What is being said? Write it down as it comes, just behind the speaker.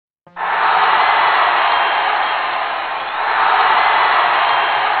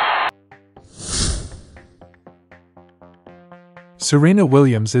Serena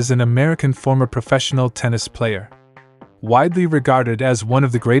Williams is an American former professional tennis player. Widely regarded as one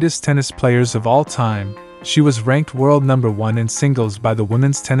of the greatest tennis players of all time, she was ranked world number 1 in singles by the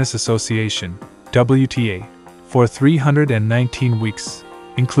Women's Tennis Association, WTA, for 319 weeks,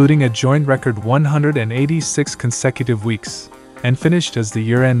 including a joint record 186 consecutive weeks, and finished as the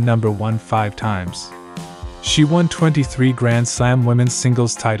year-end number 1 5 times. She won 23 Grand Slam women's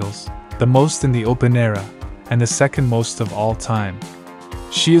singles titles, the most in the Open era, and the second most of all time.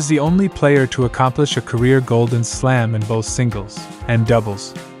 She is the only player to accomplish a career Golden Slam in both singles and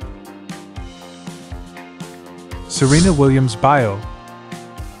doubles. Serena Williams bio.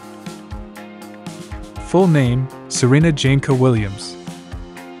 Full name, Serena Janka Williams.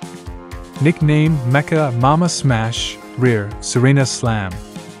 Nickname, Mecca Mama Smash, Rear, Serena Slam.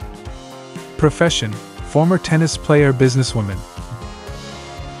 Profession, former tennis player businesswoman.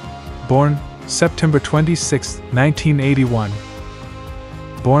 Born, September 26, 1981.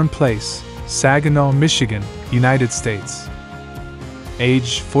 Born place, Saginaw, Michigan, United States.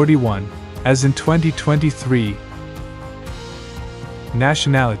 Age 41, as in 2023.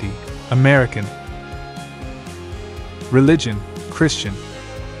 Nationality, American. Religion, Christian.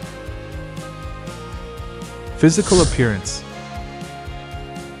 Physical appearance.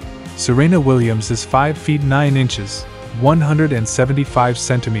 Serena Williams is 5 feet 9 inches, 175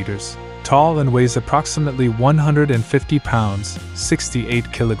 centimeters, tall and weighs approximately 150 pounds,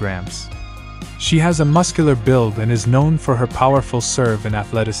 68 kilograms. She has a muscular build and is known for her powerful serve and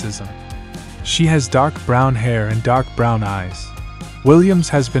athleticism. She has dark brown hair and dark brown eyes. Williams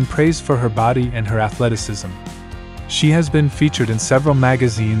has been praised for her body and her athleticism. She has been featured in several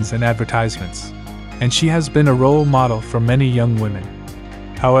magazines and advertisements, and she has been a role model for many young women.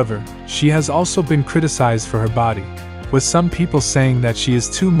 However, she has also been criticized for her body, with some people saying that she is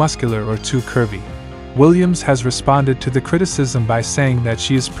too muscular or too curvy. Williams has responded to the criticism by saying that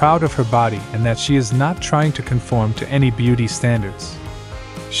she is proud of her body and that she is not trying to conform to any beauty standards.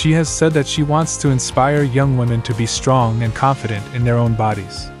 She has said that she wants to inspire young women to be strong and confident in their own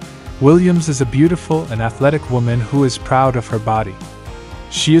bodies. Williams is a beautiful and athletic woman who is proud of her body.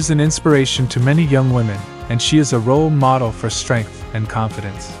 She is an inspiration to many young women, and she is a role model for strength and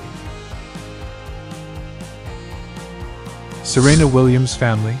confidence. Serena Williams'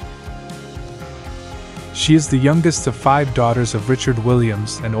 family. She is the youngest of 5 daughters of Richard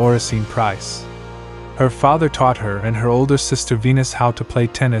Williams and Oracene Price. Her father taught her and her older sister Venus how to play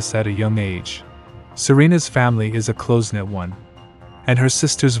tennis at a young age. Serena's family is a close-knit one, and her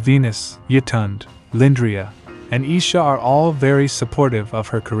sisters Venus, Yitund, Lindria, and Isha are all very supportive of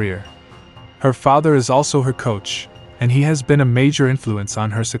her career. Her father is also her coach, and he has been a major influence on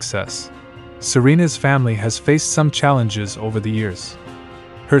her success. Serena's family has faced some challenges over the years.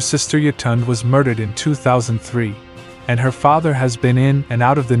 Her sister Yitund was murdered in 2003, and her father has been in and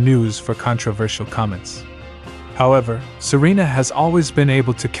out of the news for controversial comments. However, Serena has always been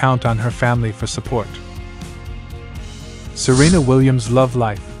able to count on her family for support. Serena Williams' love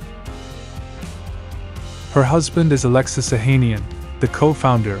life. Her husband is Alexis Ohanian, the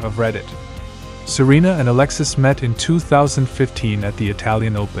co-founder of Reddit. Serena and Alexis met in 2015 at the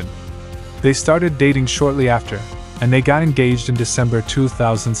Italian Open. They started dating shortly after, and they got engaged in December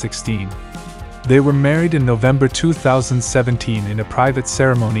 2016. They were married in November 2017 in a private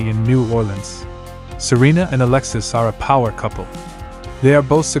ceremony in New Orleans. Serena and Alexis are a power couple. They are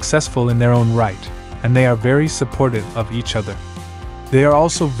both successful in their own right, and they are very supportive of each other. They are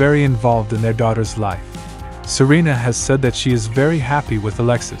also very involved in their daughter's life. Serena has said that she is very happy with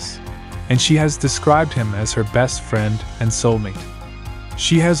Alexis, and she has described him as her best friend and soulmate.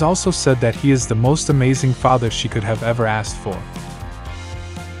 She has also said that he is the most amazing father she could have ever asked for.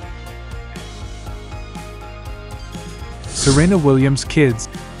 Serena Williams' kids.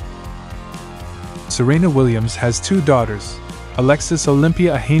 Serena Williams has 2 daughters, Alexis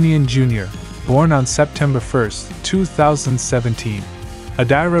Olympia Ohanian Jr., born on September 1, 2017,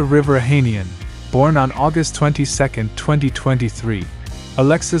 Adira River Ohanian, born on August 22, 2023.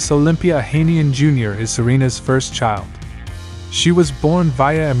 Alexis Olympia Ohanian Jr. is Serena's first child. She was born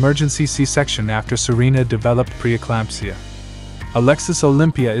via emergency C-section after Serena developed preeclampsia. Alexis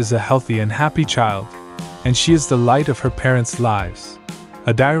Olympia is a healthy and happy child, and she is the light of her parents' lives.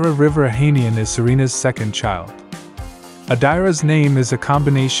 Adira River Ohanian is Serena's second child. Adira's name is a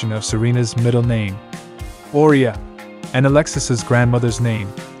combination of Serena's middle name, Oria, and Alexis's grandmother's name,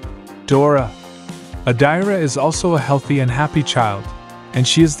 Dora. Adira is also a healthy and happy child, and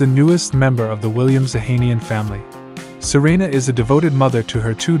she is the newest member of the Williams Ohanian family. Serena is a devoted mother to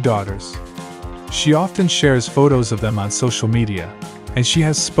her 2 daughters. She often shares photos of them on social media, and she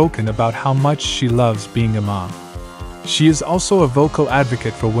has spoken about how much she loves being a mom. She is also a vocal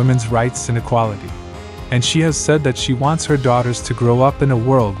advocate for women's rights and equality. And she has said that she wants her daughters to grow up in a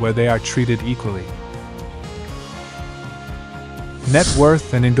world where they are treated equally. Net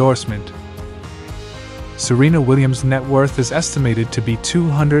worth and endorsement. Serena Williams' net worth is estimated to be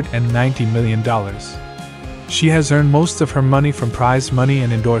 $290 million. She has earned most of her money from prize money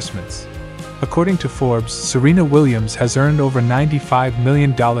and endorsements. According to Forbes, Serena Williams has earned over $95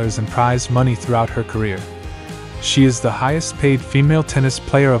 million in prize money throughout her career. She is the highest-paid female tennis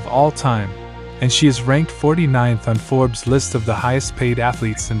player of all time, and she is ranked 49th on Forbes' list of the highest-paid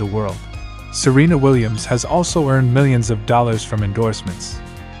athletes in the world. Serena Williams has also earned millions of dollars from endorsements.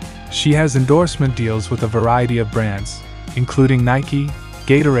 She has endorsement deals with a variety of brands, including Nike,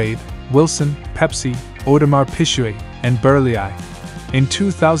 Gatorade, Wilson, Pepsi, Audemars Piguet, and Burley. In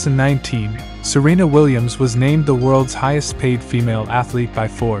 2019, Serena Williams was named the world's highest-paid female athlete by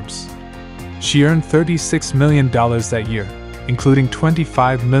Forbes. She earned $36 million that year, including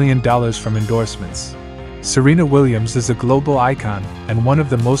 $25 million from endorsements. Serena Williams is a global icon and one of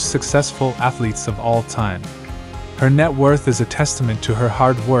the most successful athletes of all time. Her net worth is a testament to her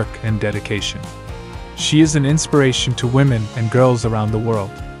hard work and dedication. She is an inspiration to women and girls around the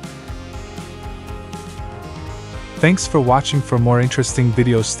world. Thanks for watching. For more interesting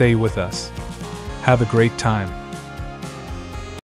videos, stay with us. Have a great time.